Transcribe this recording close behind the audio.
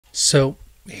So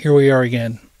here we are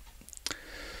again.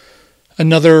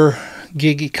 Another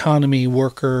gig economy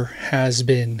worker has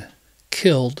been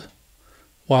killed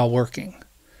while working.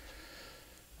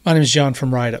 My name is John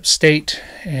from Right Upstate,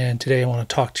 and today I want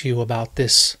to talk to you about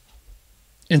this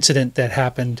incident that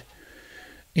happened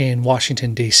in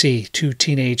Washington, D.C. Two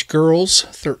teenage girls,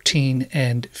 13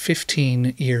 and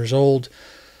 15 years old,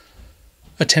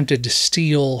 attempted to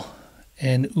steal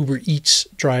an Uber Eats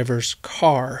driver's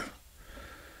car.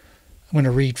 I'm going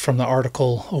to read from the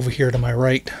article over here to my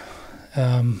right.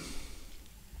 The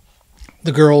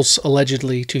girls,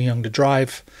 allegedly too young to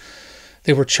drive,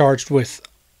 they were charged with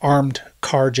armed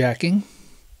carjacking,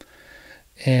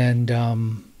 and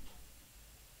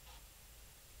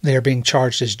they are being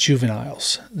charged as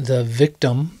juveniles. The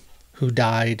victim who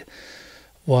died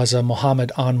was a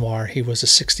Mohammad Anwar. He was a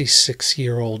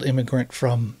 66-year-old immigrant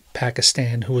from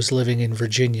Pakistan who was living in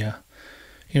Virginia.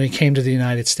 He came to the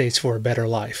United States for a better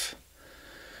life,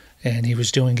 and he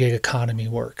was doing gig economy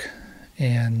work.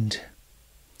 And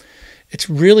it's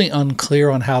really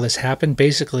unclear on how this happened.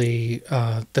 Basically,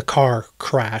 the car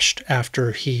crashed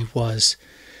after he was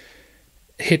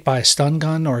hit by a stun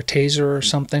gun or a taser or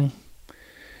something,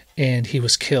 and he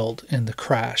was killed in the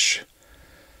crash.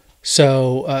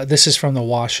 So this is from the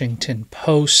Washington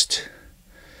Post.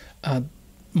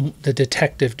 The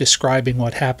detective describing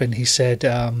what happened, he said,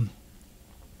 the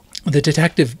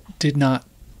detective did not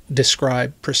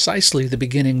describe precisely the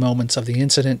beginning moments of the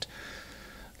incident.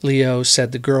 Leo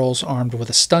said the girls, armed with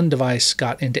a stun device,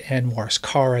 got into Anwar's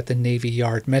car at the Navy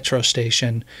Yard metro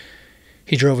station.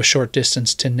 He drove a short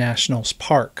distance to Nationals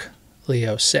Park,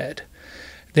 Leo said.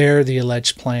 There, the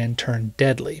alleged plan turned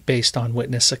deadly, based on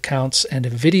witness accounts and a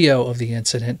video of the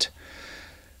incident.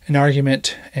 An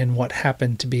argument and what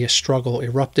happened to be a struggle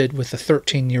erupted, with the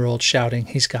 13-year-old shouting,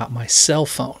 "He's got my cell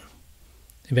phone."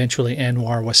 Eventually,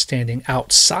 Anwar was standing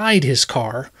outside his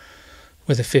car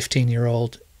with the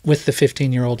 15-year-old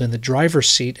in the driver's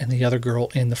seat and the other girl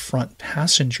in the front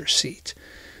passenger seat.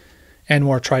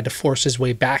 Anwar tried to force his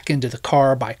way back into the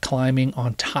car by climbing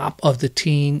on top of the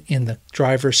teen in the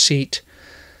driver's seat.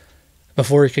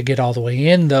 Before he could get all the way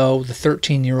in, though, the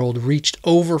 13-year-old reached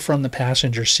over from the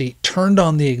passenger seat, turned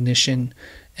on the ignition,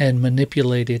 and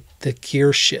manipulated the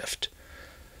gear shift.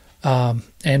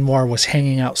 Anwar was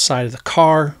hanging outside of the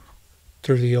car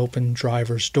through the open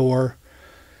driver's door.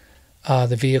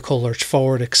 The vehicle lurched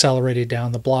forward, accelerated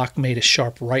down the block, made a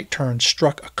sharp right turn,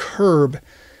 struck a curb,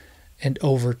 and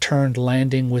overturned,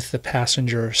 landing with the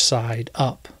passenger side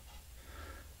up.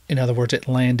 In other words, it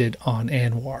landed on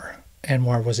Anwar.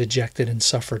 Anwar was ejected and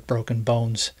suffered broken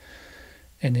bones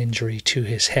and injury to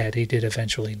his head. He did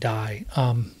eventually die.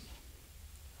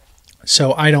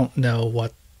 So I don't know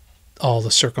what all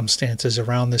the circumstances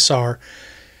around this are.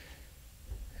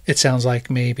 It sounds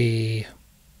like maybe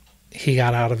he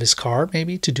got out of his car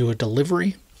maybe to do a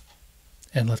delivery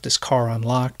and left his car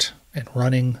unlocked and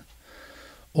running,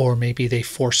 or maybe they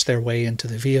forced their way into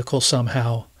the vehicle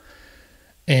somehow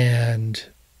and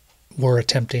were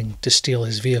attempting to steal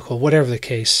his vehicle. Whatever the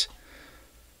case,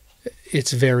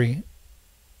 it's very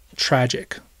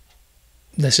tragic.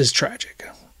 This is tragic.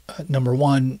 Number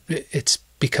one, it's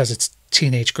because it's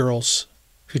teenage girls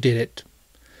who did it,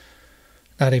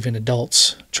 not even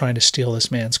adults trying to steal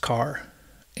this man's car.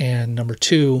 And number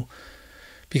two,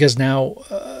 because now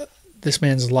this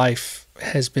man's life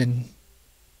has been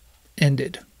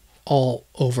ended all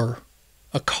over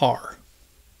a car.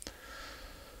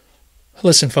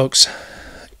 Listen, folks,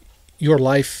 your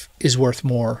life is worth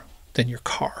more than your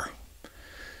car.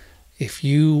 If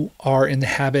you are in the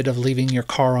habit of leaving your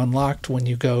car unlocked when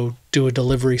you go do a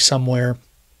delivery somewhere,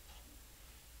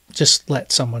 just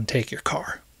let someone take your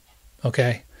car,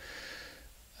 okay?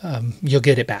 You'll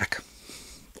get it back,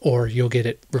 or you'll get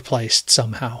it replaced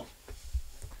somehow.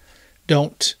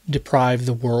 Don't deprive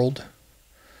the world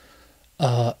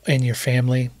and your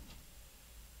family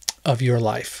of your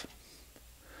life.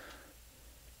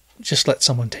 Just let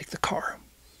someone take the car.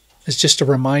 It's just a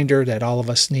reminder that all of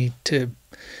us need to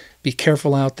be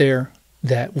careful out there,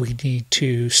 that we need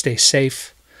to stay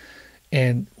safe,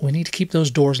 and we need to keep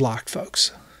those doors locked,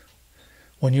 folks.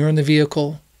 When you're in the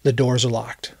vehicle, the doors are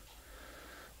locked.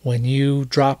 When you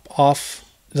drop off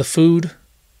the food,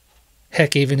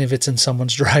 heck, even if it's in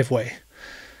someone's driveway,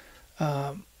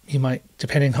 you might,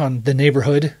 depending on the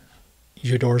neighborhood,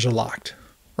 your doors are locked,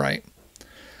 right?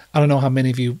 I don't know how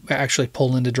many of you actually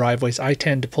pull into driveways. I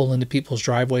tend to pull into people's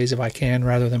driveways if I can,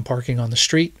 rather than parking on the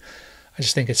street. I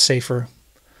just think it's safer.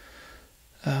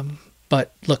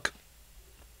 But look,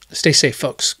 stay safe,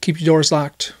 folks. Keep your doors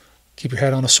locked. Keep your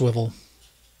head on a swivel.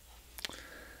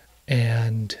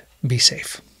 And be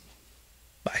safe.